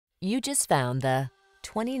You just found the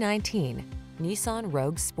 2019 Nissan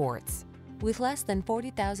Rogue Sports. With less than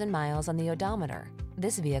 40,000 miles on the odometer,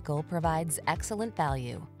 this vehicle provides excellent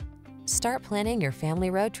value. Start planning your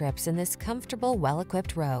family road trips in this comfortable,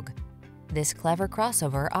 well-equipped Rogue. This clever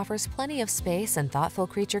crossover offers plenty of space and thoughtful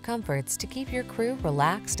creature comforts to keep your crew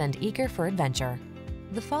relaxed and eager for adventure.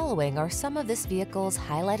 The following are some of this vehicle's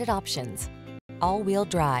highlighted options: all-wheel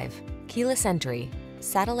drive, keyless entry,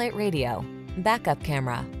 satellite radio, backup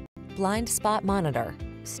camera, blind spot monitor,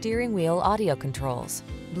 steering wheel audio controls,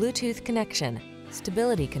 Bluetooth connection,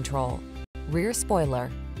 stability control, rear spoiler,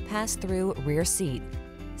 pass-through rear seat.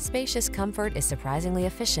 Spacious comfort is surprisingly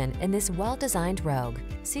efficient in this well-designed Rogue.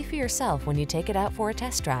 See for yourself when you take it out for a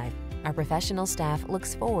test drive. Our professional staff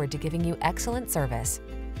looks forward to giving you excellent service.